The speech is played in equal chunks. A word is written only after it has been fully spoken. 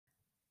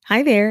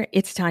Hi there,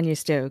 it's Tanya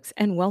Stokes,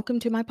 and welcome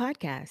to my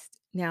podcast.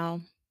 Now,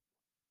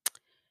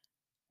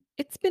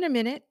 it's been a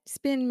minute. It's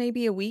been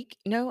maybe a week.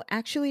 No,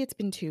 actually, it's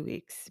been 2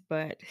 weeks.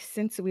 But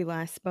since we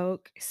last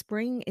spoke,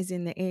 spring is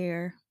in the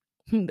air.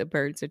 The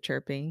birds are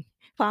chirping,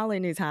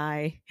 pollen is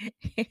high.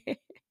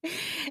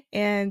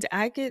 And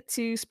I get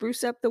to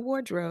spruce up the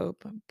wardrobe,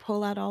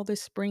 pull out all the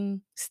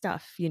spring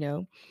stuff.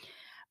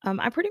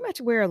 I pretty much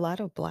wear a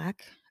lot of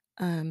black.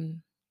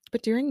 Um,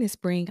 but during the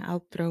spring,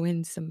 I'll throw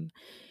in some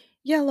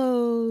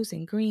yellows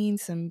and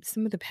greens, some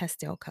of the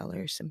pastel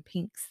colors, some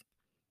pinks.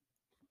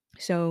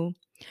 So,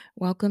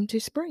 welcome to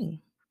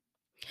spring.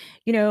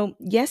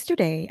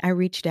 Yesterday I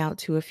reached out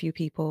to a few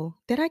people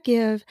that I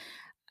give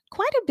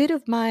quite a bit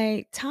of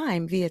my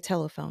time via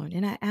telephone,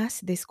 and I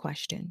asked this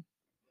question.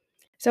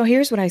 So,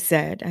 here's what I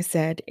said. I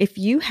said, if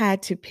you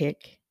had to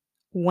pick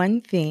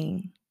one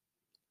thing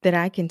that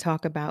I can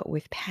talk about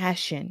with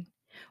passion,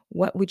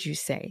 what would you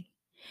say?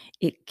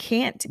 It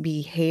can't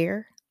be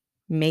hair,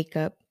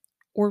 makeup,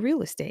 or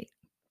real estate.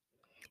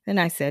 Then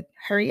I said,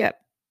 hurry up.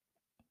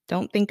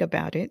 Don't think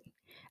about it.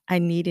 I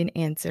need an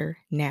answer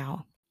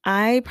now.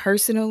 I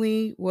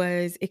personally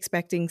was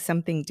expecting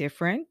something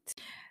different,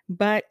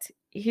 but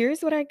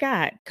here's what I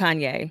got.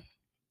 Kanye,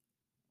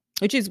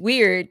 which is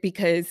weird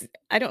because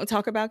I don't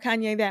talk about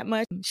Kanye that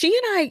much. She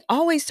and I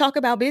always talk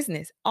about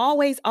business.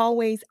 Always,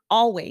 always,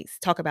 always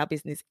talk about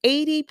business.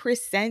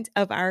 80%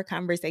 of our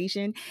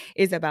conversation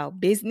is about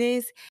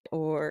business,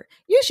 or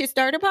you should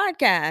start a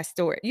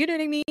podcast, or you know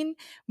what I mean?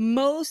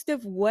 Most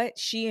of what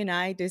she and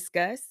I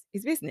discuss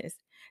is business.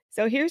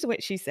 So here's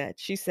what she said.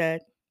 She says,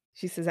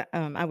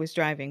 I was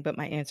driving, but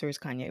my answer is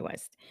Kanye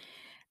West.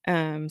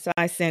 So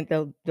I sent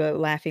the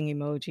laughing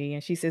emoji,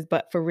 and she says,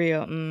 but for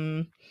real,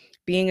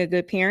 being a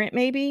good parent,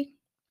 maybe.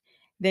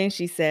 Then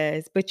she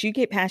says, but you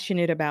get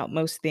passionate about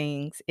most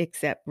things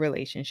except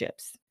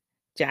relationships.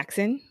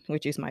 Jackson,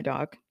 which is my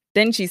dog.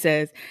 Then she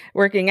says,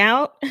 working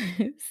out,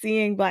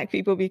 seeing Black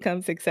people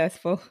become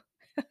successful.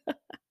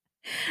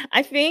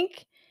 I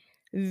think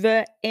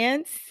the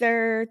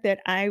answer that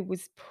I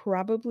was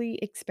probably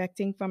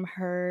expecting from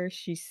her,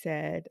 she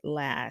said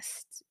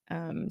last,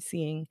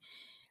 seeing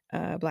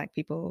Black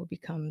people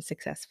become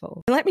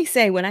successul. Let me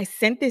say, when I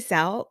sent this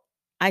out,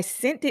 I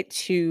sent it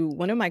to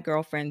one of my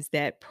girlfriends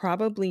that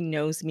probably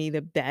knows me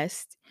the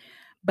best,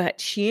 but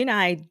she and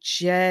I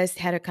just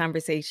had a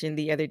conversation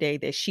the other day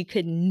that she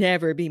could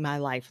never be my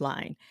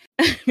lifeline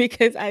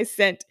because I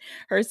sent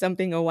her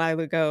something a while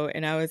ago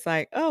and I was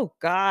like, "Oh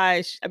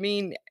gosh, I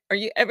mean, are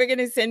you ever going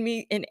to send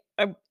me an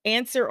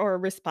answer or a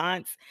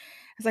response?"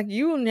 I was like,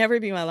 "You will never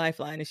be my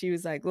lifeline." And she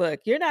was like,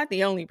 "Look, you're not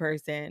the only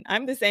person.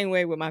 I'm the same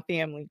way with my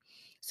family."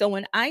 So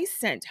when I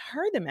sent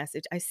her the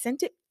message, I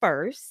sent it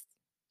first.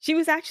 She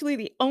was actually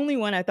the only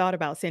one I thought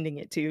about sending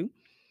it to.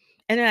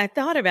 And then I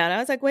thought about it. I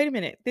was like, wait a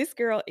minute, this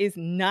girl is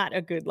not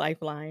a good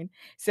lifeline.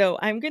 So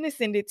I'm going to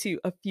send it to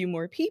a few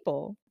more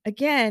people.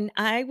 Again,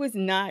 I was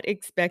not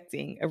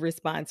expecting a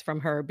response from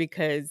her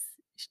because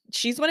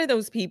she's one of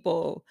those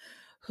people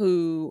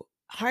who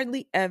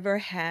hardly ever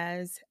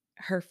has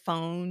her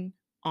phone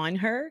on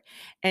her.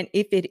 And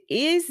if it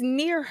is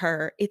near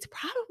her, it's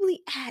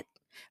probably at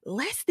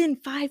less than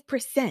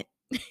 5%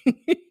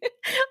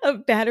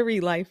 of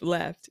battery life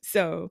left.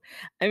 So,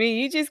 I mean,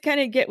 you just kind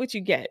of get what you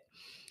get.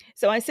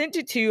 So I sent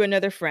it to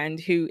another friend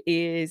who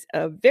is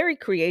a very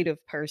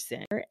creative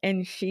person.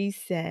 And she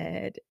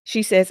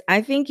says,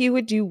 I think you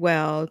would do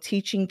well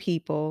teaching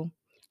people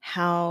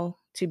how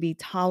to be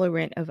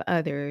tolerant of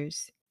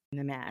others in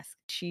the mask.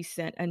 She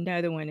sent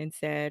another one and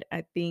said,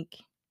 I think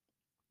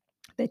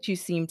that you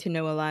seem to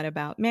know a lot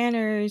about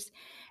manners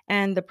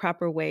and the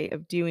proper way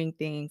of doing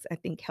things. I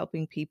think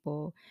helping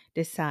people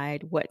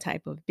decide what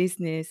type of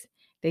business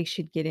they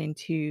should get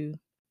into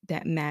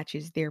that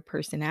matches their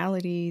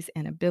personalities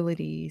and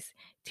abilities,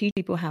 teach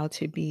people how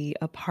to be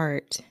a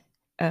part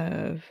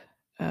of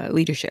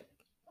leadership.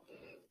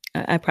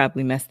 I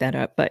probably messed that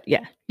up, but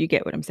yeah, you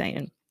get what I'm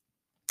saying.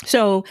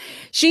 So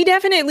she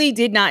definitely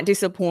did not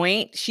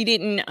disappoint. She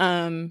didn't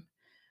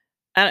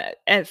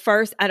at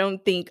first, I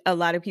don't think a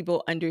lot of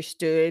people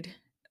understood.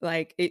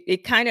 Like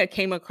it kind of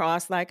came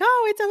across like,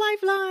 oh, it's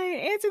a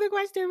lifeline. Answer the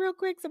question real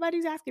quick.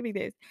 Somebody's asking me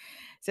this.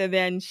 So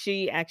then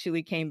she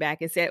actually came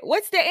back and said,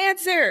 what's the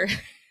answer?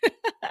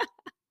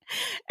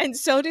 And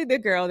so did the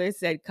girl that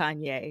said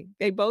Kanye.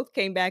 They both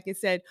came back and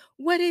said,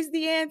 what is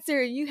the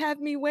answer? You have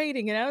me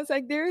waiting. And I was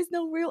like, there is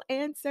no real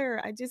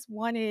answer. I just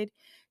wanted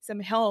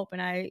some help.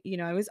 And I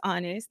was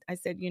honest. I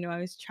said, I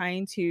was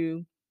trying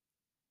to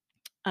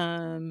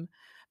um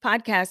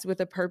podcast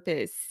with a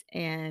purpose,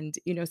 and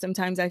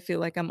sometimes I feel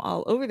like I'm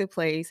all over the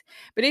place,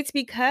 but it's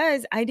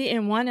because I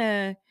didn't want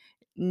to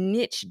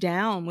niche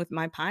down with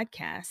my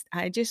podcast.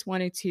 I just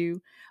wanted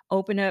to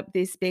open up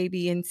this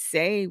baby and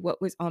say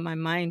what was on my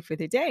mind for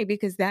the day,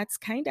 because that's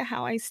kind of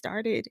how I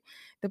started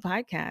the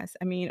podcast.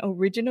 I mean,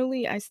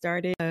 originally I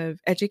started of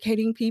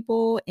educating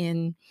people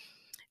in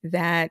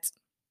that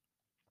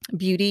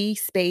beauty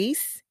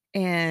space,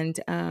 and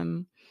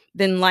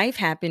Then life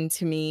happened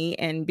to me,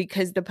 and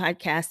because the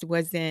podcast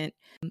wasn't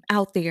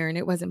out there and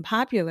it wasn't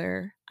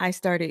popular, I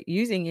started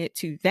using it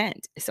to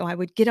vent. So I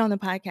would get on the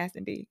podcast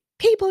and be,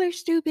 "People are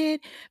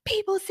stupid.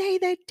 People say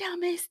the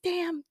dumbest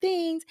damn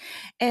things."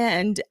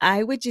 And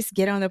I would just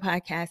get on the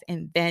podcast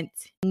and vent.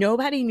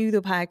 Nobody knew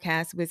the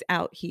podcast was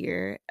out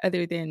here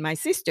other than my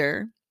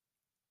sister.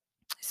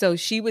 So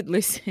she would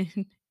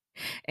listen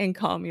and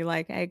call me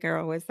like, "Hey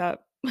girl, what's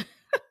up?"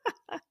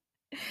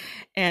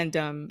 And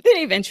then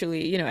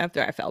eventually,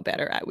 after I felt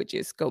better, I would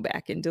just go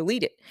back and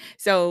delete it.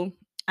 So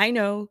I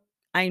know,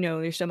 I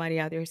know there's somebody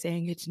out there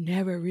saying it's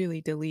never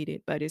really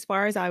deleted. But as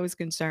far as I was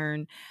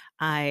concerned,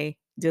 I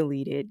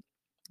deleted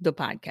the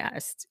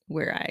podcast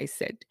where I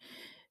said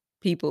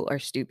people are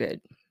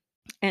stupid.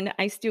 And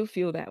I still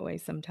feel that way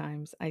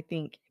sometimes. I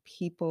think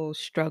people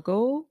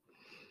struggle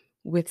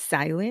with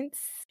silence.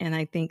 And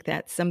I think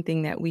that's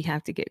something that we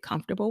have to get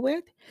comfortable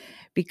with,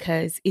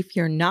 because if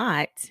you're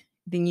not,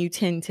 then you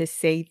tend to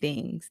say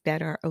things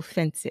that are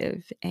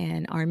offensive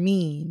and are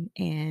mean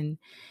and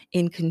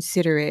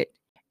inconsiderate.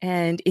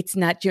 And it's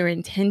not your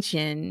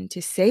intention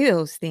to say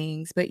those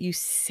things, but you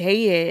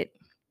say it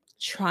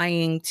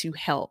trying to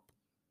help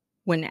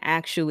when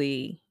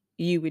actually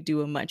you would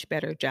do a much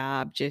better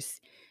job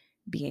just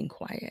being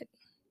quiet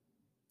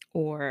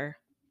or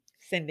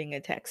sending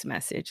a text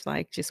message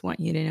like, "Just want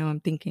you to know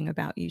I'm thinking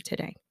about you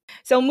today."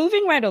 So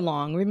moving right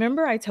along,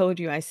 remember I told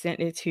you I sent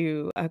it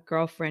to a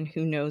girlfriend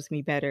who knows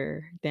me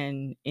better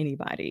than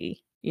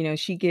anybody.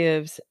 She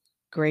gives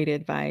great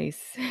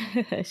advice.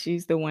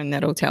 She's the one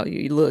that'll tell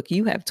you, "Look,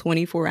 you have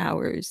 24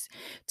 hours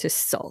to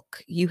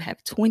sulk. You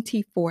have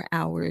 24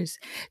 hours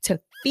to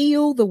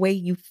feel the way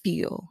you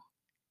feel.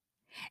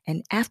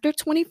 And after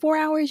 24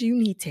 hours, you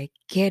need to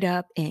get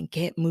up and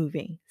get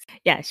moving."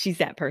 Yeah, she's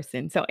that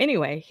person. So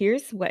anyway,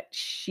 here's what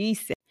she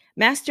said.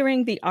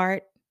 Mastering the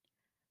art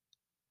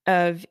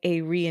of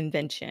a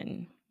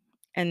reinvention,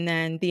 and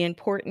then the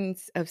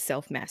importance of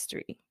self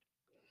mastery.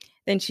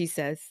 Then she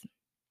says,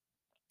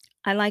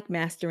 "I like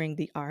mastering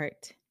the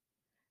art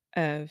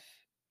of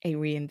a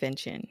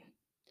reinvention."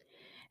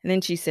 And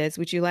then she says,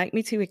 "Would you like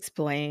me to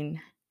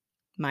explain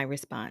my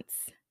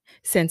response?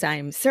 Since I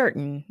am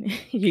certain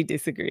you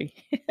disagree."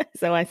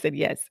 So I said,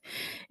 "Yes,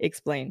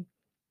 explain."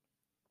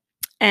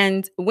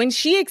 And when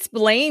she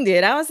explained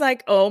it, I was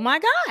like, "Oh my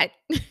God."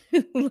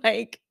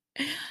 Like,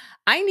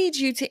 "I need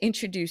you to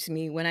introduce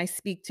me when I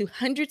speak to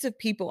hundreds of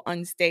people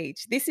on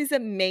stage. This is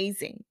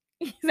amazing."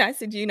 I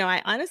said,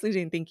 "I honestly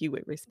didn't think you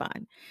would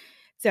respond."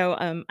 So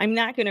I'm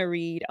not going to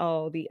read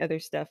all the other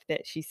stuff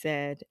that she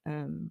said,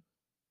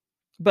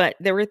 but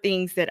there were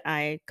things that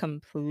I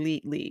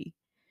completely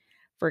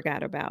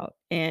forgot about.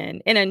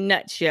 And in a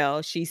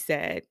nutshell, she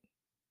said,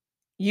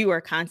 "You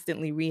are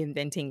constantly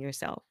reinventing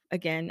yourself."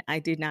 Again, I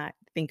did not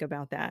think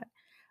about that.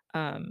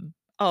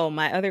 Oh,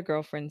 my other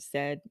girlfriend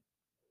said,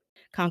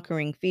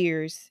 "Conquering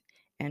fears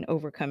and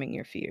overcoming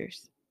your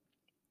fears."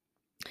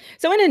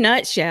 So, in a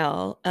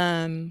nutshell,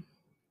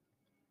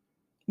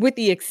 with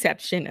the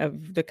exception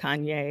of the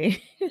Kanye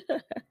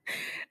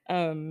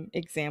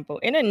example,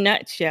 in a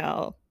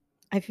nutshell,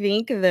 I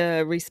think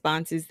the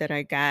responses that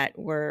I got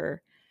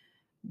were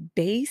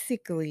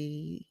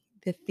basically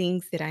the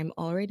things that I'm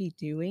already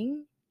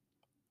doing,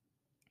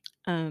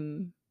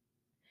 um,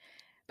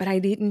 but I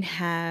didn't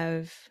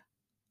have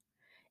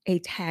a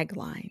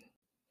tagline.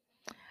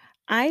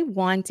 I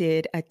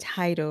wanted a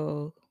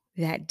title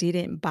that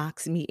didn't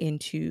box me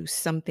into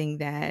something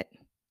that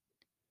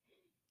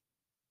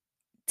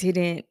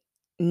didn't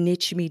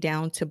niche me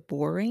down to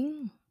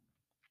boring.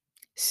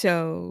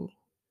 So,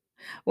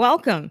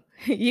 welcome.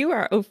 You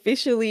are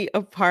officially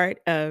a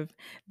part of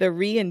the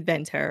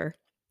Reinventor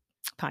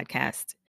podcast.